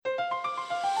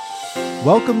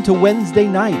Welcome to Wednesday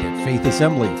night at Faith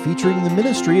Assembly, featuring the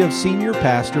ministry of Senior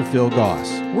Pastor Phil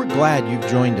Goss. We're glad you've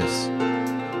joined us.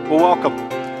 Well, welcome.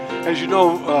 As you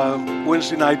know,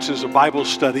 Wednesday nights is a Bible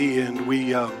study, and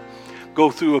we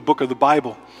go through a book of the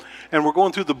Bible. And we're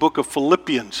going through the book of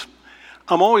Philippians.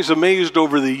 I'm always amazed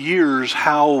over the years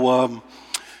how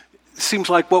it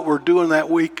seems like what we're doing that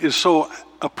week is so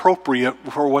appropriate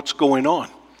for what's going on.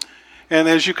 And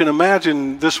as you can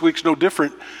imagine, this week's no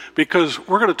different because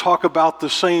we're going to talk about the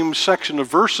same section of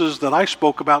verses that I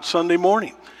spoke about Sunday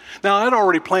morning. Now, I'd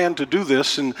already planned to do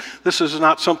this, and this is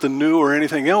not something new or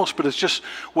anything else, but it's just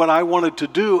what I wanted to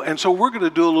do. And so we're going to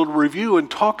do a little review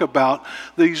and talk about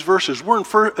these verses. We're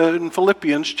in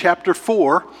Philippians chapter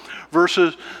 4,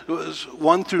 verses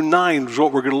 1 through 9 is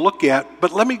what we're going to look at.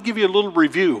 But let me give you a little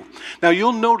review. Now,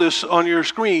 you'll notice on your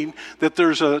screen that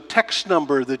there's a text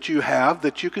number that you have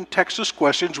that you can text us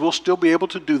questions. We'll still be able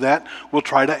to do that. We'll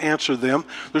try to answer them.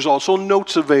 There's also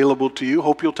notes available to you.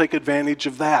 Hope you'll take advantage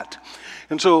of that.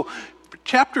 And so,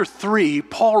 chapter 3,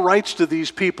 Paul writes to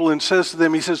these people and says to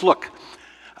them, he says, look,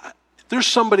 there's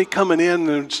somebody coming in,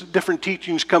 there's different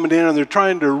teachings coming in, and they're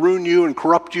trying to ruin you and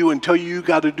corrupt you and tell you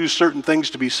got to do certain things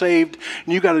to be saved,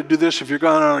 and you got to do this if you're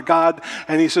going to honor God.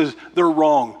 And he says, they're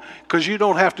wrong, because you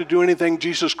don't have to do anything.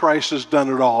 Jesus Christ has done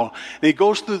it all. And he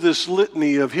goes through this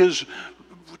litany of his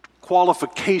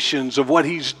qualifications of what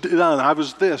he's done. I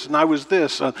was this, and I was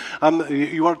this. You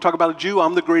want to talk about a Jew?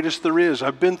 I'm the greatest there is.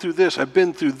 I've been through this. I've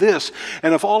been through this.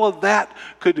 And if all of that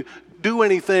could do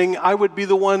anything, I would be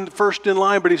the one first in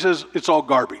line. But he says, it's all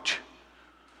garbage.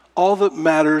 All that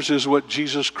matters is what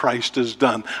Jesus Christ has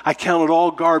done. I count it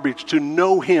all garbage to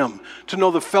know him, to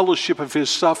know the fellowship of his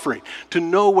suffering, to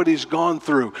know what he's gone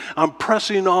through. I'm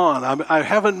pressing on. I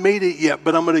haven't made it yet,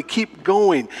 but I'm going to keep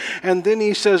going. And then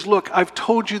he says, look, I've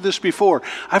told you this before.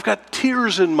 I've got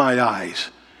tears in my eyes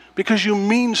because you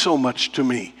mean so much to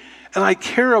me. And I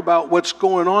care about what's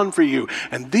going on for you.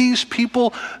 And these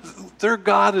people, their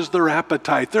God is their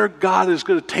appetite. Their God is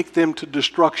going to take them to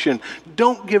destruction.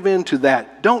 Don't give in to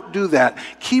that. Don't do that.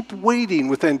 Keep waiting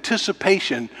with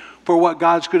anticipation for what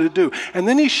God's going to do. And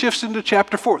then he shifts into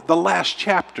chapter 4, the last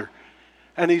chapter.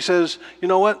 And he says, you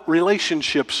know what?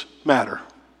 Relationships matter.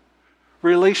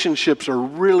 Relationships are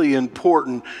really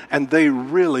important, and they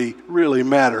really, really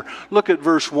matter. Look at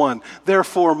verse 1.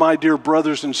 Therefore, my dear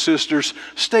brothers and sisters,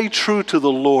 stay true to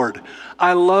the Lord.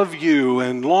 I love you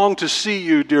and long to see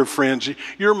you, dear friends.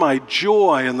 You're my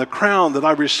joy and the crown that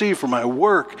I receive for my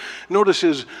work. Notice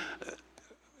his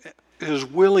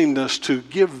willingness to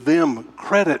give them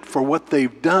credit for what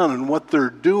they've done and what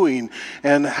they're doing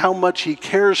and how much he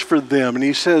cares for them. And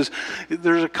he says,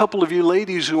 there's a couple of you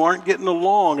ladies who aren't getting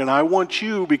along, and I want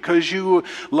you, because you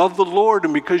love the Lord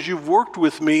and because you've worked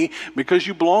with me, because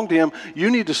you belong to him,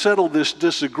 you need to settle this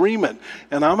disagreement.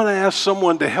 And I'm going to ask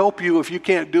someone to help you if you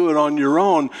can't do it on your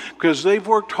own, because they've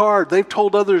worked hard. They've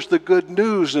told others the good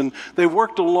news, and they've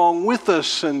worked along with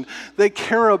us, and they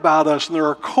care about us, and they're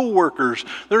our co-workers.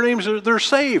 They're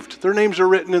saved. Their names are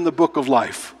written in the book of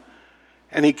life.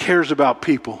 And he cares about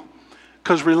people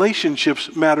because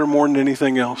relationships matter more than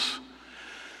anything else.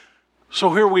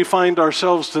 So here we find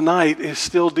ourselves tonight is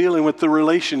still dealing with the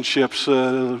relationships.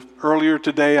 Earlier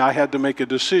today, I had to make a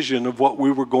decision of what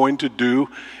we were going to do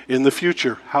in the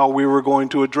future, how we were going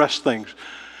to address things.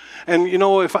 And you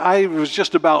know, if I was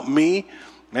just about me,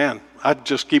 man, I'd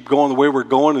just keep going the way we're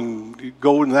going and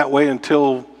go in that way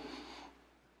until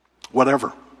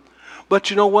whatever. But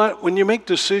you know what? When you make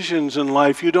decisions in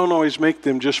life, you don't always make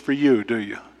them just for you, do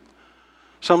you?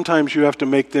 Sometimes you have to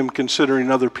make them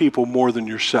considering other people more than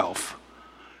yourself.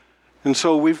 And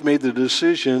so we've made the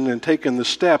decision and taken the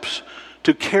steps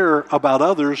to care about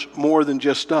others more than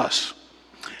just us.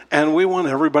 And we want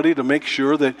everybody to make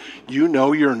sure that you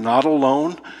know you're not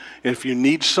alone. If you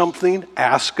need something,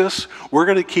 ask us. We're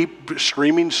going to keep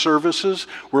streaming services.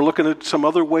 We're looking at some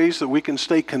other ways that we can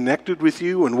stay connected with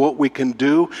you and what we can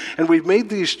do. And we've made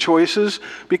these choices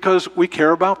because we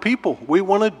care about people. We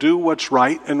want to do what's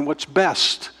right and what's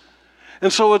best.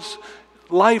 And so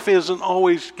life isn't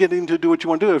always getting to do what you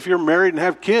want to do. If you're married and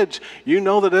have kids, you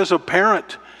know that as a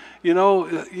parent, you know,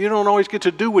 you don't always get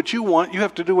to do what you want. You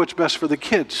have to do what's best for the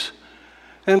kids.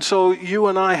 And so you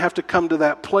and I have to come to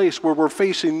that place where we're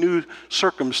facing new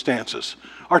circumstances.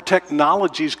 Our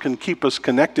technologies can keep us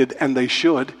connected, and they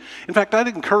should. In fact, I'd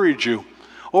encourage you,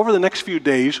 over the next few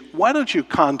days, why don't you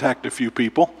contact a few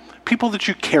people that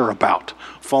you care about.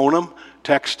 Phone them,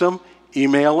 text them,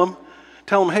 email them.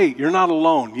 Tell them, hey, you're not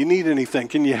alone. You need anything.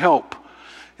 Can you help?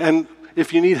 And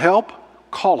if you need help,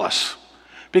 call us.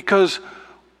 Because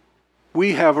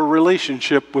we have a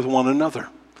relationship with one another.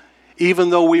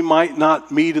 Even though we might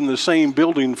not meet in the same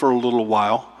building for a little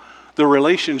while, the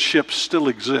relationships still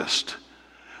exist.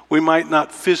 We might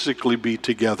not physically be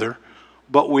together,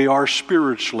 but we are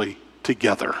spiritually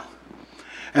together.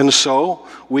 And so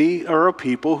we are a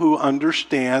people who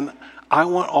understand, I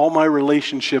want all my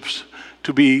relationships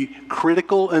to be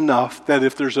critical enough that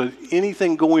if there's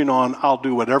anything going on, I'll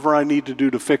do whatever I need to do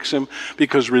to fix them,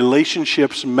 because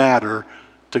relationships matter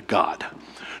to God.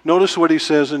 Notice what he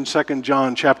says in 2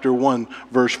 John chapter 1,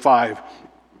 verse 5.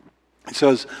 He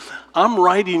says, I'm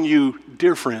writing you,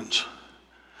 dear friends,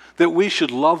 that we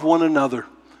should love one another.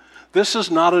 This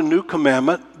is not a new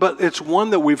commandment, but it's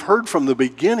one that we've heard from the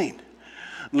beginning.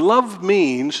 Love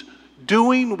means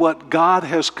doing what God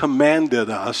has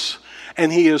commanded us,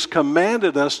 and he has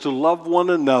commanded us to love one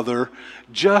another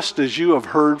just as you have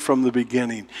heard from the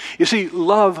beginning. You see,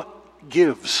 love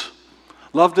gives.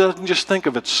 Love doesn't just think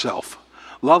of itself.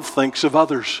 Love thinks of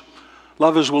others.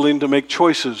 Love is willing to make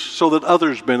choices so that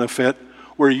others benefit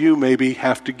where you maybe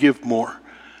have to give more.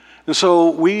 And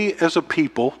so we as a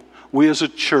people, we as a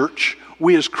church,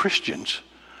 we as Christians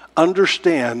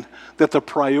understand that the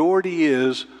priority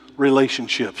is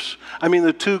relationships. I mean,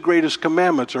 the two greatest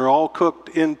commandments are all cooked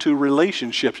into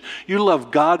relationships. You love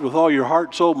God with all your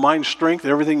heart, soul, mind, strength,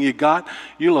 everything you got.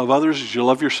 You love others as you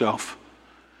love yourself.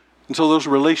 And so those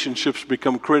relationships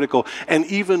become critical, and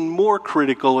even more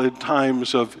critical in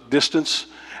times of distance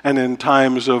and in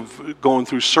times of going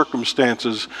through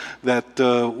circumstances that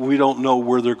we don't know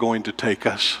where they're going to take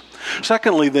us.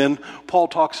 Secondly, then, Paul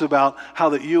talks about how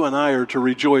that you and I are to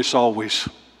rejoice always.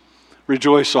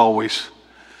 Rejoice always.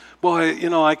 Boy,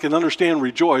 I can understand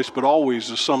rejoice, but always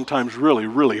is sometimes really,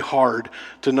 really hard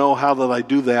to know how that I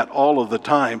do that all of the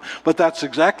time. But that's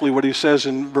exactly what he says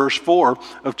in verse 4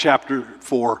 of chapter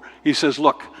 4. He says,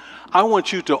 look, I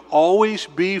want you to always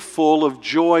be full of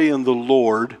joy in the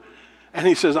Lord. And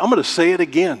he says, I'm going to say it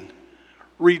again.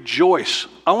 Rejoice.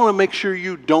 I want to make sure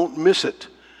you don't miss it,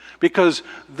 because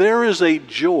there is a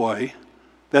joy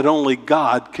that only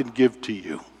God can give to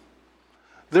you.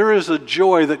 There is a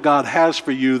joy that God has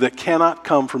for you that cannot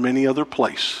come from any other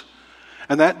place.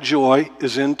 And that joy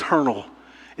is internal.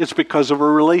 It's because of a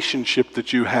relationship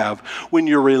that you have. When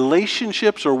your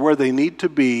relationships are where they need to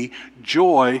be,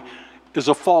 joy is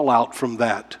a fallout from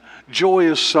that. Joy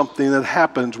is something that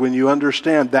happens when you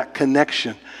understand that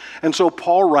connection. And so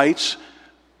Paul writes,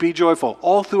 be joyful.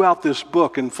 All throughout this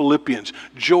book in Philippians,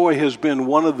 joy has been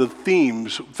one of the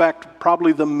themes, in fact,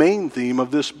 probably the main theme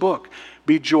of this book.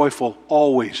 Be joyful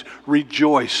always.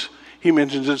 Rejoice. He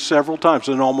mentions it several times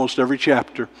in almost every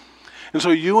chapter. And so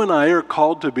you and I are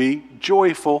called to be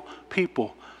joyful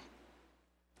people.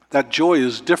 That joy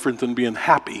is different than being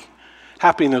happy.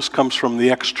 Happiness comes from the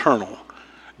external.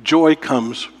 Joy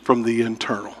comes from the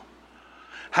internal.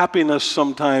 Happiness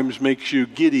sometimes makes you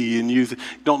giddy and you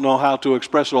don't know how to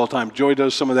express it all the time. Joy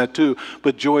does some of that too,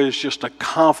 but joy is just a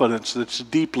confidence that's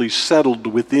deeply settled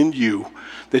within you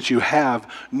that you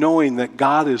have, knowing that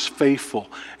God is faithful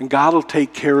and God will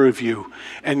take care of you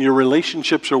and your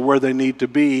relationships are where they need to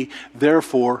be.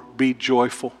 Therefore, be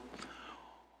joyful.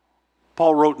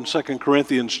 Paul wrote in 2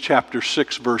 Corinthians chapter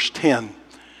 6, verse 10,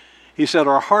 he said,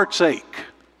 our hearts ache.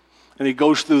 And he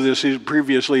goes through this. He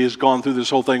previously has gone through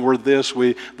this whole thing. We're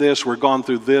gone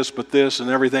through this, but this and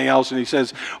everything else. And he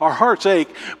says, our hearts ache,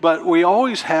 but we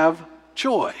always have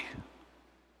joy.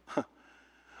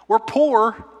 We're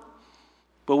poor,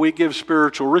 but we give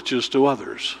spiritual riches to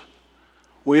others.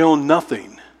 We own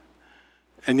nothing,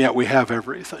 and yet we have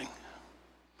everything.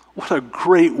 What a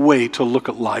great way to look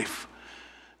at life.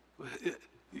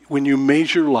 When you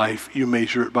measure life, you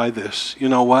measure it by this. You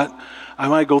know what? I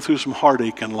might go through some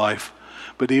heartache in life,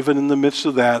 but even in the midst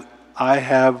of that, I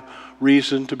have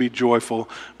reason to be joyful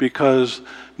because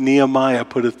Nehemiah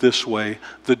put it this way,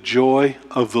 the joy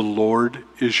of the Lord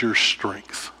is your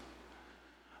strength.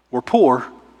 We're poor,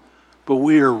 but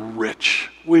we are rich.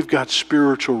 We've got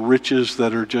spiritual riches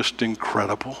that are just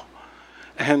incredible.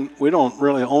 And we don't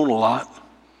really own a lot,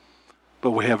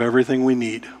 but we have everything we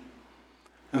need.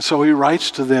 And so he writes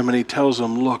to them and he tells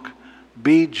them, look,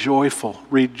 be joyful,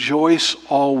 rejoice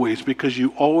always, because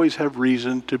you always have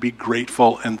reason to be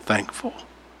grateful and thankful.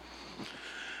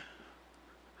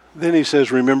 Then he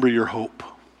says, remember your hope.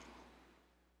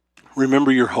 Remember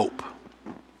your hope.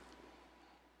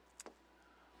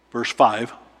 Verse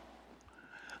 5,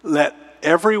 let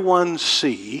everyone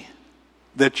see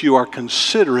that you are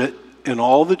considerate in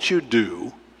all that you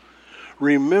do.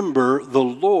 Remember, the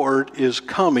Lord is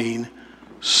coming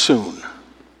soon.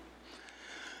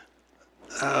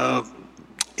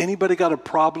 Anybody got a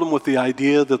problem with the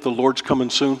idea that the Lord's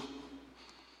coming soon?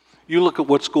 You look at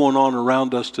what's going on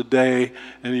around us today,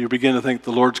 and you begin to think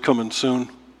the Lord's coming soon.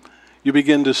 You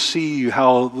begin to see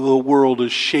how the world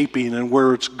is shaping and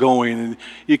where it's going, and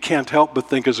you can't help but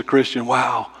think as a Christian,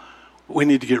 wow, we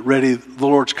need to get ready. The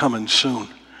Lord's coming soon.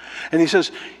 And he says,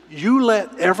 you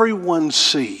let everyone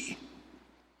see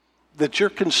that you're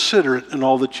considerate in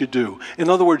all that you do. In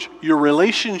other words, your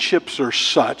relationships are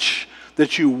such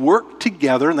that you work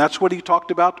together, and that's what he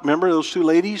talked about. Remember those two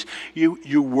ladies?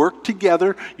 You work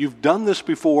together. You've done this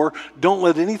before. Don't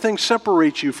let anything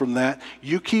separate you from that.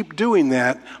 You keep doing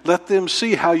that. Let them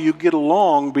see how you get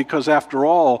along, because after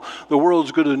all, the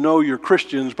world's going to know you're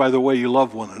Christians by the way you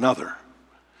love one another.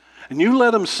 And you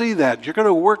let them see that. You're going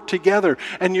to work together,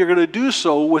 and you're going to do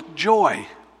so with joy.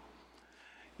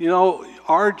 You know,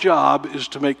 our job is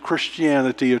to make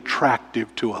Christianity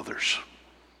attractive to others.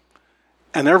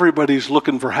 And everybody's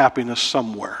looking for happiness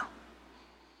somewhere.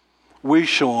 We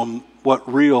show them what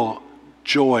real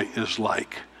joy is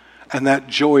like. And that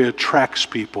joy attracts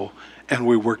people, and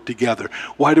we work together.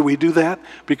 Why do we do that?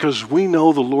 Because we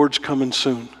know the Lord's coming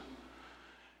soon.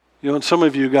 You know, and some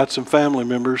of you got some family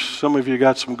members, some of you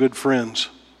got some good friends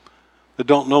that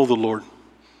don't know the Lord.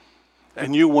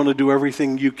 And you want to do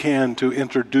everything you can to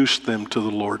introduce them to the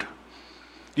Lord.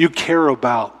 You care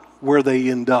about where they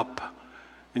end up.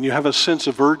 And you have a sense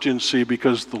of urgency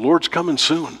because the Lord's coming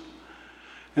soon.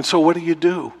 And so what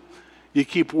do? You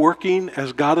keep working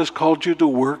as God has called you to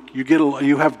work.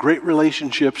 You have great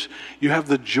relationships. You have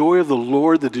the joy of the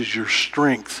Lord that is your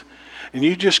strength. And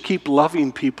you just keep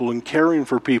loving people and caring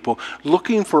for people,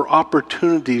 looking for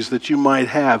opportunities that you might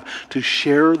have to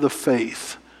share the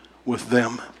faith with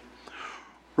them.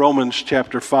 Romans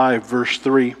chapter 5, verse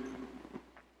 3.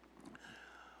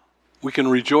 We can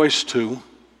rejoice too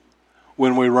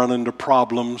when we run into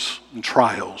problems and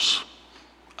trials.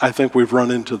 I think we've run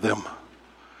into them.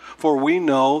 For we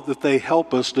know that they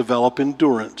help us develop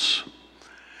endurance.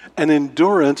 And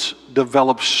endurance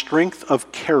develops strength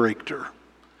of character.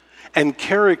 And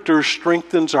character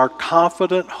strengthens our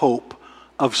confident hope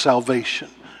of salvation.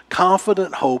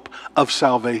 Confident hope of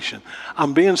salvation.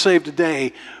 I'm being saved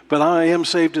today, but I am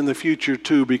saved in the future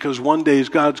too, because one day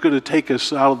God's going to take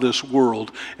us out of this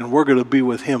world and we're going to be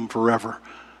with Him forever.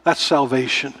 That's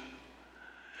salvation.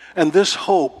 And this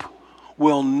hope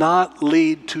will not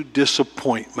lead to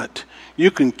disappointment.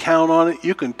 You can count on it.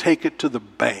 You can take it to the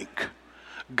bank.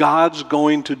 God's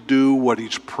going to do what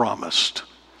He's promised.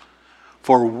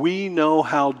 For we know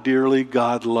how dearly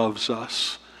God loves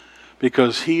us,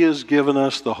 because He has given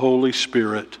us the Holy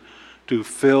Spirit to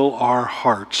fill our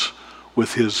hearts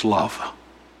with His love.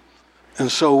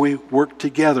 And so we work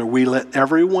together. We let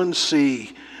everyone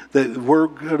see that we're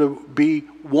going to be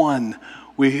one.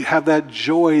 We have that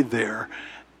joy there.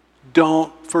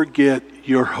 Don't forget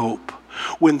your hope.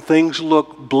 When things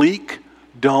look bleak,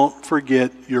 don't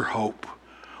forget your hope.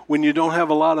 When you don't have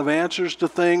a lot of answers to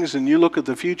things and you look at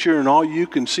the future and all you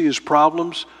can see is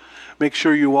problems, make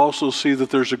sure you also see that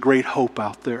there's a great hope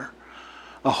out there.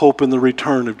 A hope in the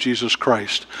return of Jesus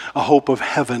Christ. A hope of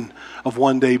heaven, of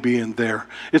one day being there.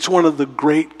 It's one of the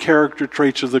great character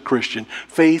traits of the Christian.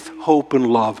 Faith, hope, and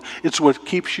love. It's what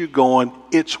keeps you going.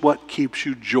 It's what keeps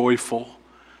you joyful.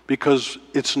 Because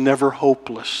it's never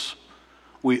hopeless.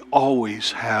 We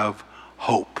always have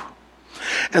hope.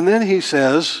 And then he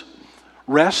says,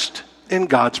 rest in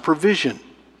God's provision.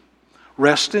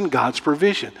 Rest in God's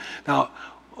provision. Now,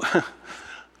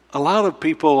 a lot of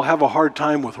people have a hard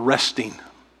time with resting.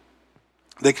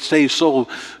 They stay so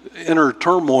inner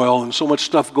turmoil and so much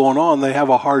stuff going on, they have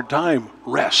a hard time.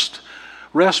 Rest.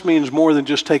 Rest means more than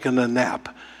just taking a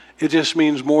nap. It just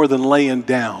means more than laying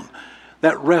down.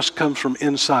 That rest comes from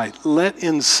inside. Let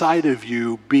inside of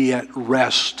you be at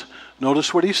rest.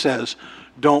 Notice what he says.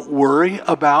 Don't worry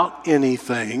about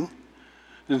anything.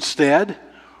 Instead,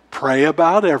 pray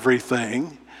about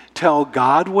everything. Tell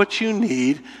God what you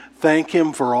need. Thank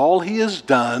Him for all He has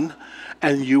done.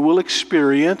 And you will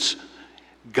experience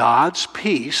God's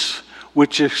peace,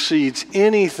 which exceeds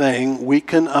anything we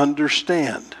can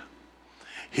understand.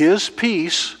 His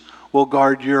peace will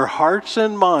guard your hearts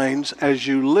and minds as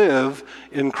you live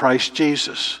in Christ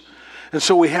Jesus. And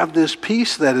so we have this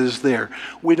peace that is there.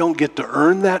 We don't get to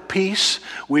earn that peace.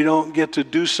 We don't get to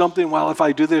do something. Well, if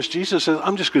I do this, Jesus says,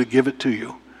 I'm just going to give it to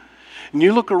you. And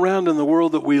you look around in the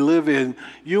world that we live in,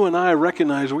 you and I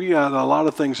recognize we got a lot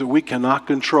of things that we cannot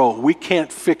control. We can't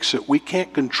fix it. We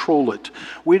can't control it.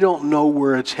 We don't know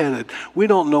where it's headed. We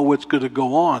don't know what's going to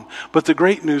go on. But the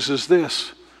great news is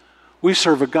this. We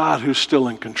serve a God who's still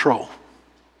in control.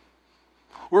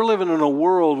 We're living in a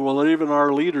world where even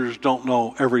our leaders don't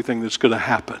know everything that's going to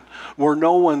happen. Where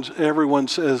everyone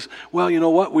says, well, you know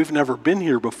what? We've never been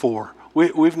here before.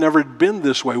 We've never been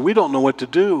this way. We don't know what to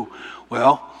do.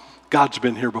 Well, God's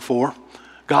been here before.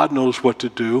 God knows what to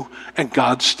do, and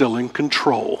God's still in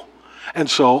control. And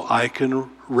so I can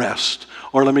rest.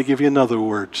 Or let me give you another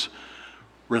word.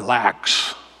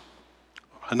 Relax.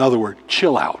 Another word,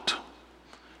 chill out.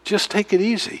 Just take it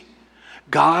easy.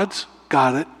 God's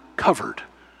got it covered.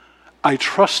 I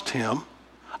trust him.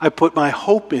 I put my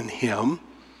hope in him.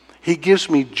 He gives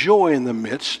me joy in the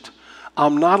midst.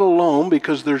 I'm not alone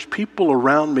because there's people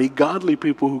around me, godly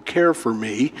people who care for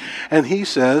me. And he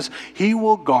says he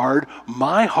will guard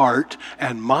my heart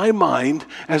and my mind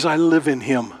as I live in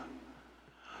him.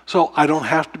 So I don't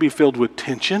have to be filled with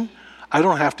tension. I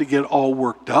don't have to get all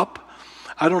worked up.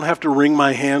 I don't have to wring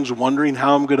my hands wondering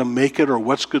how I'm going to make it or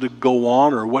what's going to go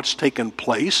on or what's taken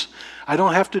place. I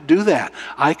don't have to do that.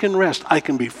 I can rest. I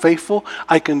can be faithful.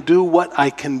 I can do what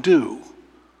I can do.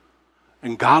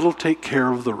 And God will take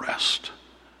care of the rest.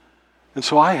 And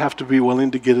so I have to be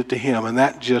willing to get it to him. And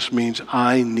that just means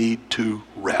I need to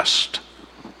rest.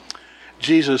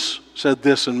 Jesus said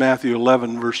this in Matthew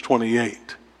 11, verse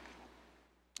 28.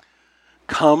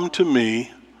 Come to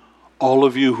me, all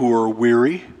of you who are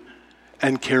weary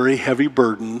and carry heavy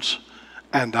burdens,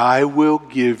 and I will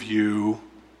give you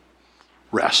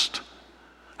rest.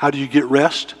 How do you get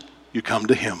rest? You come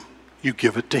to him. You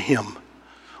give it to him.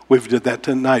 We did that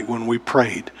tonight when we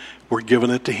prayed. We're giving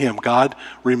it to him. God,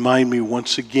 remind me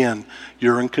once again,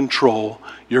 you're in control.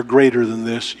 You're greater than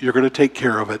this. You're going to take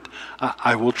care of it.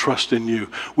 I will trust in you.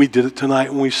 We did it tonight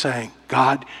when we sang,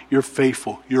 God, you're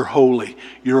faithful. You're holy.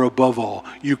 You're above all.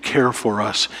 You care for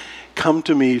us. Come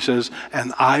to me, he says,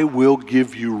 and I will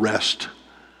give you rest.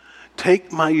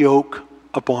 Take my yoke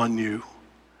upon you.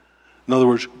 In other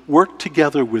words, work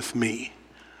together with me.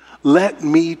 Let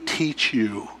me teach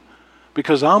you.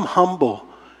 Because I'm humble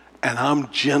and I'm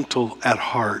gentle at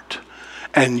heart.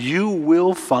 And you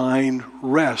will find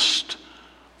rest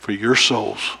for your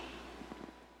souls.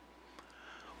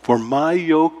 For my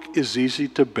yoke is easy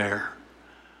to bear,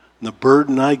 and the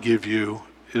burden I give you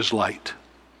is light.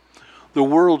 The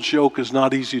world's yoke is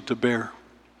not easy to bear.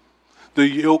 The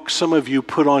yoke some of you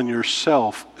put on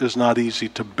yourself is not easy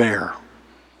to bear.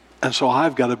 And so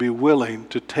I've got to be willing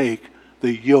to take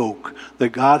the yoke that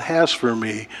God has for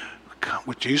me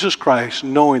with Jesus Christ,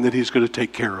 knowing that he's going to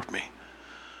take care of me.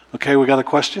 Okay, we got a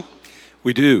question?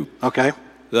 We do. Okay.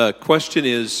 The question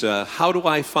is, how do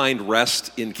I find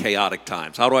rest in chaotic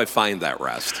times? How do I find that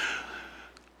rest?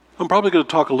 I'm probably going to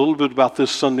talk a little bit about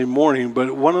this Sunday morning,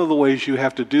 but one of the ways you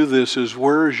have to do this is,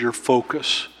 where is your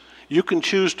focus? You can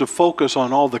choose to focus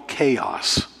on all the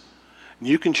chaos.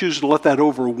 You can choose to let that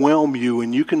overwhelm you,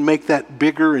 and you can make that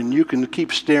bigger, and you can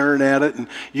keep staring at it, and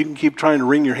you can keep trying to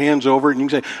wring your hands over it, and you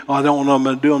can say, oh, I don't know what I'm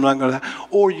going to do, I'm not going to.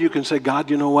 Or you can say, God,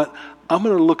 you know what? I'm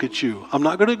going to look at you. I'm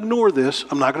not going to ignore this.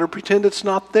 I'm not going to pretend it's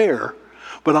not there,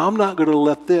 but I'm not going to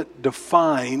let that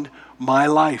define my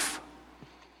life.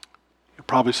 You'll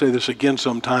probably say this again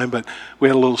sometime, but we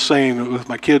had a little saying with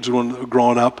my kids when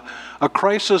growing up. A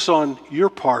crisis on your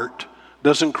part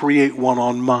doesn't create one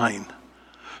on mine.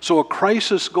 So a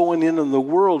crisis going in the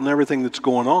world and everything that's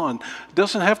going on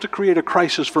doesn't have to create a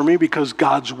crisis for me, because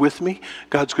God's with me.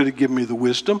 God's going to give me the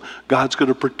wisdom. God's going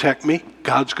to protect me.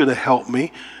 God's going to help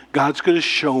me. God's going to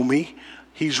show me.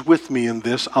 He's with me in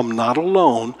this. I'm not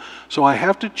alone. So I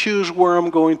have to choose where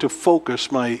I'm going to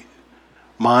focus my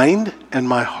mind and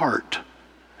my heart.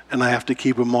 And I have to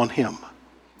keep them on him.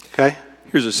 Okay?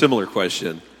 Here's a similar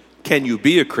question. Can you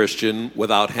be a Christian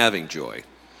without having joy?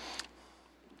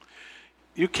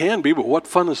 You can be, but what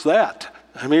fun is that?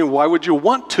 I mean, why would you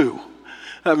want to?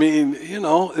 I mean,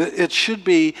 it should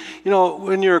be,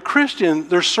 when you're a Christian,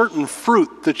 there's certain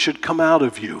fruit that should come out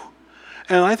of you.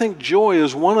 And I think joy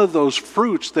is one of those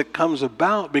fruits that comes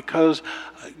about because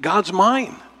God's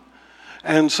mine.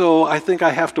 And so I think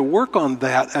I have to work on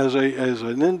that as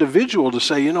an individual to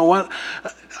say, you know what?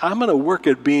 I'm going to work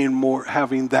at being more,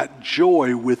 having that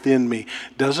joy within me.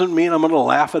 Doesn't mean I'm going to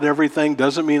laugh at everything.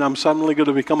 Doesn't mean I'm suddenly going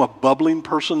to become a bubbling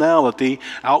personality,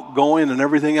 outgoing and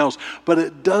everything else. But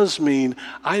it does mean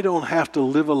I don't have to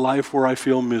live a life where I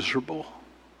feel miserable.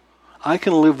 I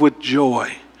can live with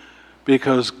joy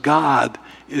because God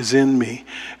is in me.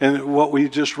 And what we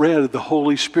just read, the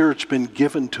Holy Spirit's been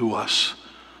given to us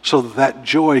so that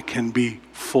joy can be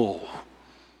full.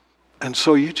 And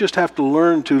so you just have to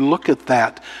learn to look at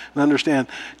that and understand,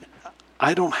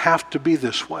 I don't have to be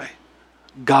this way.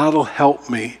 God will help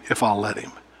me if I'll let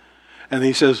him. And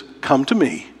he says, come to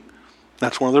me.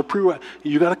 That's one of the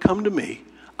you got to come to me.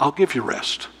 I'll give you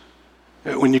rest.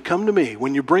 When you come to me,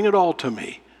 when you bring it all to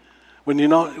me, when you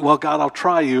know, well, God, I'll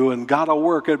try you and God, I'll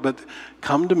work it, but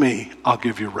come to me, I'll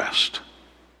give you rest.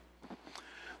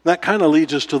 That kind of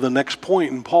leads us to the next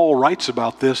point, and Paul writes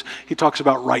about this. He talks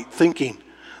about right thinking,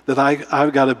 that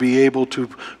I've got to be able to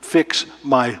fix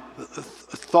my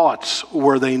thoughts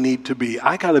where they need to be.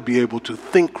 I got to be able to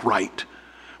think right,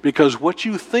 because what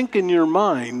you think in your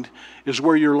mind is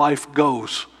where your life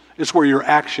goes. It's where your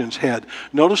actions head.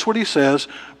 Notice what he says,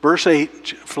 verse 8,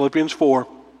 Philippians 4.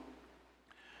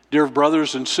 Dear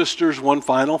brothers and sisters, one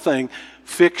final thing,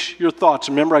 fix your thoughts.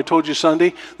 Remember I told you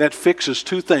Sunday, that fixes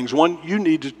two things. One, you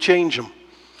need to change them.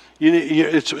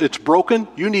 It's broken,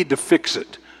 you need to fix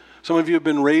it. Some of you have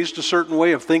been raised a certain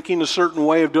way of thinking, a certain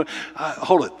way of doing.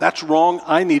 Hold it, that's wrong.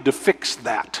 I need to fix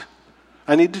that.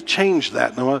 I need to change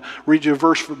that. And I'm going to read you a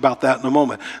verse about that in a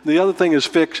moment. The other thing is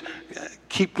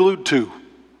keep glued to.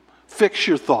 Fix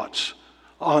your thoughts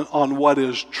on what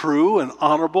is true and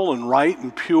honorable and right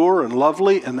and pure and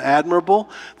lovely and admirable.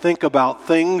 Think about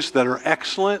things that are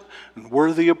excellent and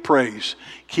worthy of praise.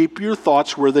 Keep your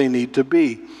thoughts where they need to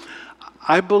be.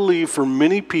 I believe for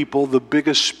many people, the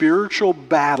biggest spiritual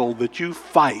battle that you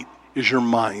fight is your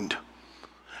mind.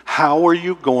 How are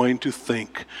you going to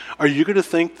think? Are you going to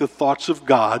think the thoughts of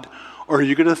God, or are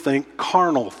you going to think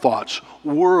carnal thoughts,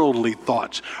 worldly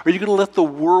thoughts? Are you going to let the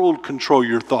world control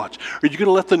your thoughts? Are you going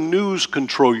to let the news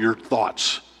control your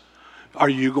thoughts? Are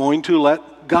you going to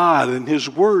let God and His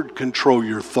Word control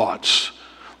your thoughts?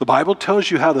 The Bible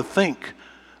tells you how to think.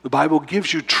 The Bible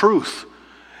gives you truth.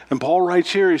 And Paul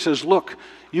writes here, he says, look,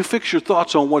 you fix your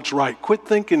thoughts on what's right. Quit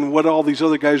thinking what all these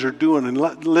other guys are doing and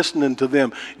listening to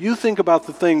them. You think about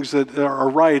the things that are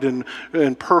right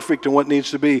and perfect and what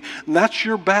needs to be. And that's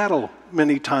your battle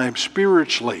many times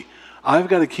spiritually. I've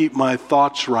got to keep my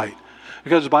thoughts right.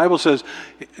 Because the Bible says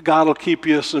God will keep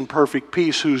us in perfect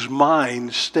peace whose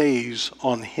mind stays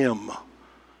on Him.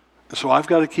 So I've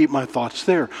got to keep my thoughts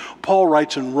there. Paul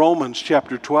writes in Romans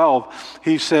chapter 12,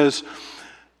 he says,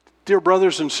 dear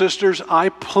brothers and sisters, I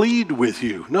plead with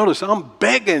you. Notice, I'm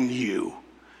begging you.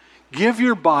 Give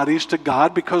your bodies to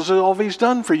God because of all He's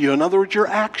done for you. In other words, your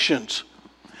actions.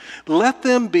 Let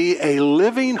them be a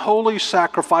living, holy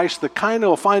sacrifice, the kind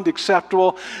you'll find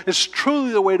acceptable. It's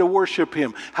truly the way to worship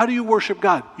Him. How do you worship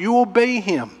God? You obey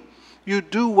Him. You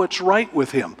do what's right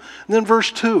with Him. And then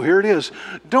verse 2, here it is.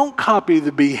 Don't copy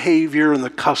the behavior and the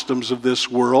customs of this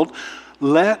world.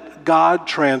 Let God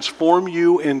transform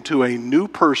you into a new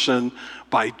person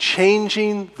by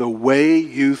changing the way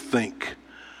you think.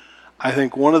 I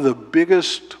think one of the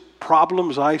biggest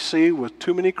problems I see with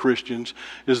too many Christians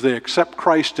is they accept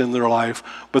Christ in their life,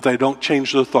 but they don't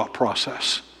change their thought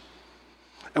process.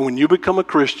 And when you become a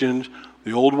Christian,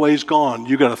 the old way's gone.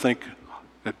 You got to think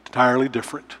entirely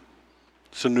different.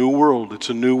 It's a new world. It's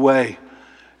a new way.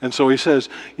 And so he says,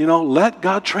 let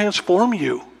God transform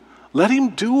you. Let Him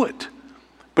do it.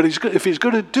 But if He's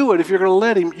going to do it, if you're going to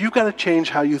let Him, you've got to change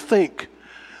how you think.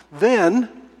 Then,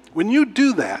 when you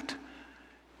do that,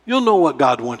 you'll know what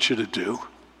God wants you to do.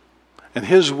 And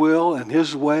His will and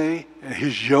His way and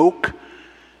His yoke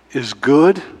is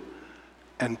good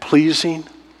and pleasing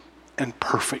and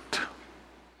perfect.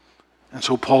 And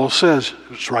so Paul says,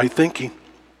 it's right thinking.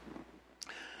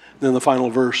 Then the final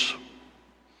verse,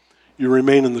 you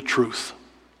remain in the truth.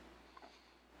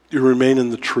 You remain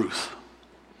in the truth.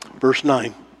 Verse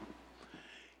 9,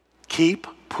 keep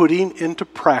putting into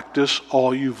practice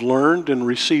all you've learned and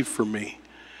received from me,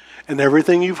 and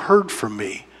everything you've heard from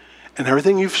me, and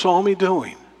everything you saw me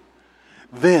doing.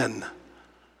 Then,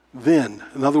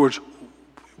 in other words,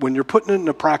 when you're putting it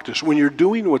into practice, when you're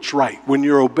doing what's right, when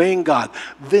you're obeying God,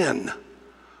 then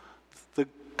the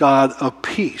God of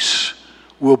peace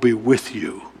will be with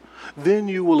you. Then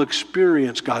you will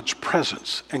experience God's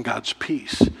presence and God's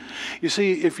peace. You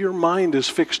see, if your mind is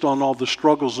fixed on all the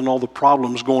struggles and all the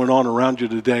problems going on around you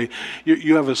today,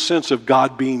 you have a sense of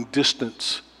God being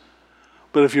distant.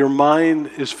 But if your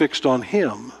mind is fixed on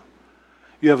Him,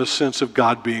 you have a sense of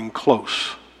God being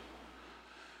close.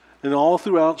 And all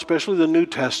throughout, especially the New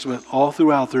Testament, all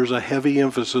throughout there's a heavy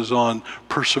emphasis on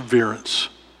perseverance.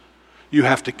 You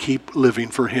have to keep living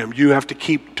for Him. You have to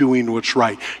keep doing what's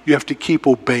right. You have to keep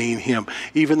obeying Him,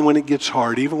 even when it gets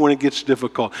hard, even when it gets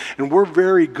difficult. And we're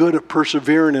very good at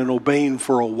persevering and obeying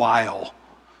for a while.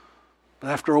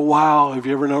 But after a while, have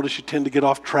you ever noticed you tend to get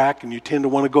off track and you tend to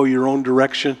want to go your own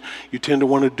direction? You tend to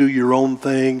want to do your own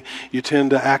thing. You tend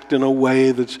to act in a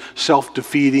way that's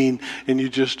self-defeating, and you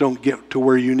just don't get to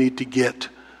where you need to get.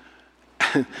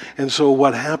 And so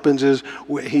what happens is,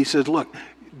 he says, look,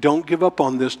 don't give up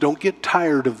on this. Don't get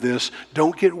tired of this.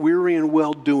 Don't get weary in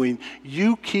well-doing.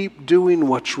 You keep doing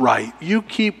what's right. You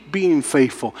keep being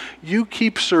faithful. You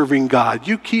keep serving God.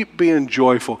 You keep being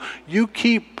joyful. You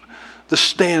keep the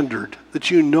standard that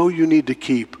you know you need to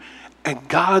keep. And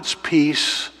God's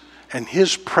peace and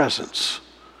His presence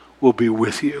will be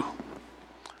with you.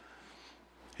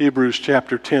 Hebrews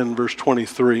chapter 10, verse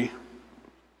 23.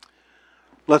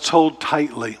 Let's hold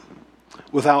tightly,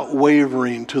 without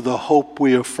wavering, to the hope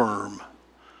we affirm.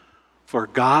 For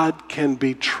God can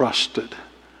be trusted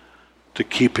to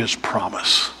keep His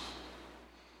promise.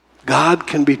 God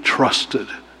can be trusted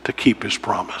to keep His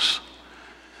promise.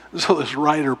 So this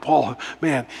writer, Paul,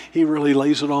 man, he really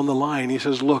lays it on the line. He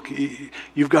says, look,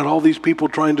 you've got all these people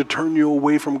trying to turn you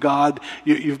away from God.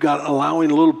 You've got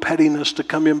allowing a little pettiness to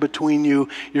come in between you.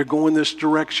 You're going this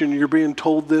direction. You're being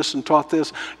told this and taught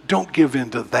this. Don't give in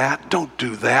to that. Don't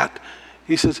do that.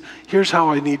 He says, here's how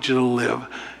I need you to live.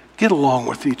 Get along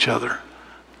with each other.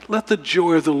 Let the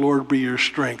joy of the Lord be your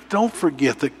strength. Don't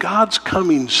forget that God's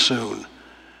coming soon.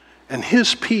 And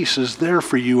His peace is there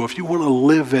for you if you want to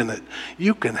live in it.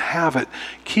 You can have it.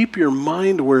 Keep your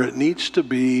mind where it needs to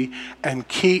be and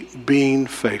keep being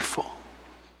faithful.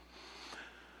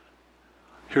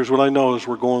 Here's what I know as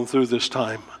we're going through this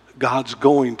time. God's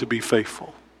going to be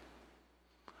faithful.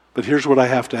 But here's what I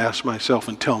have to ask myself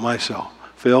and tell myself.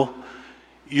 Phil,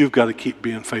 you've got to keep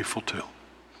being faithful too.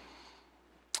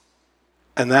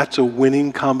 And that's a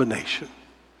winning combination.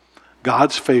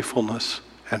 God's faithfulness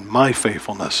and my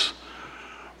faithfulness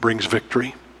brings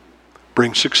victory,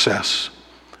 brings success,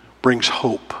 brings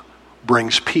hope,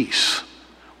 brings peace,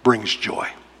 brings joy.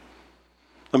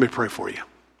 Let me pray for you.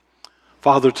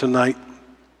 Father, tonight,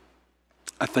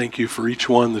 I thank you for each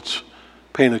one that's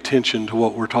paying attention to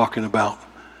what we're talking about.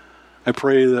 I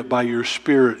pray that by your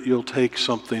Spirit, you'll take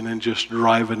something and just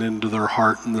drive it into their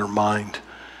heart and their mind.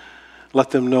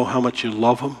 Let them know how much you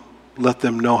love them. Let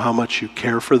them know how much you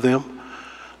care for them.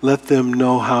 Let them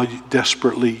know how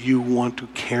desperately you want to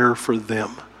care for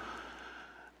them.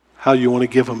 How you want to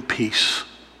give them peace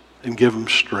and give them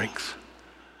strength.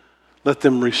 Let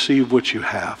them receive what you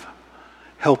have.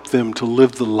 Help them to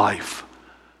live the life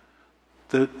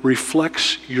that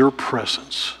reflects your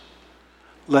presence.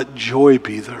 Let joy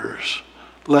be theirs.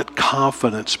 Let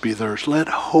confidence be theirs. Let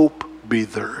hope be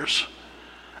theirs.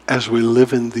 As we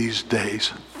live in these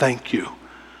days, thank you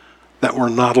that we're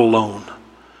not alone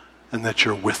and that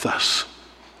you're with us.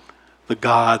 The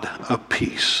God of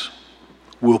peace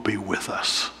will be with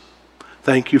us.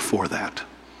 Thank you for that.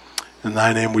 In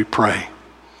thy name we pray.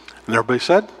 And everybody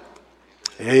said,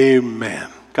 amen.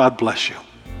 God bless you.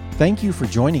 Thank you for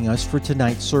joining us for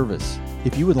tonight's service.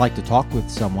 If you would like to talk with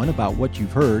someone about what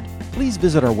you've heard, please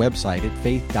visit our website at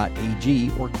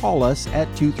faith.ag or call us at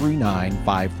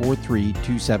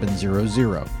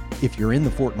 239-543-2700. If you're in the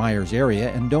Fort Myers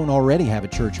area and don't already have a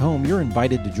church home, you're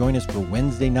invited to join us for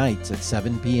Wednesday nights at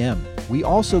 7 p.m. We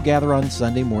also gather on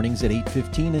Sunday mornings at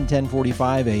 8:15 and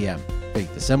 10:45 a.m.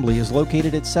 Faith Assembly is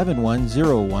located at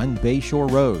 7101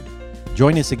 Bayshore Road.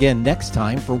 Join us again next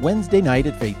time for Wednesday night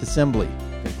at Faith Assembly.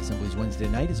 Faith Assembly's Wednesday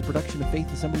night is a production of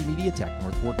Faith Assembly Media Tech,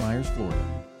 North Fort Myers, Florida.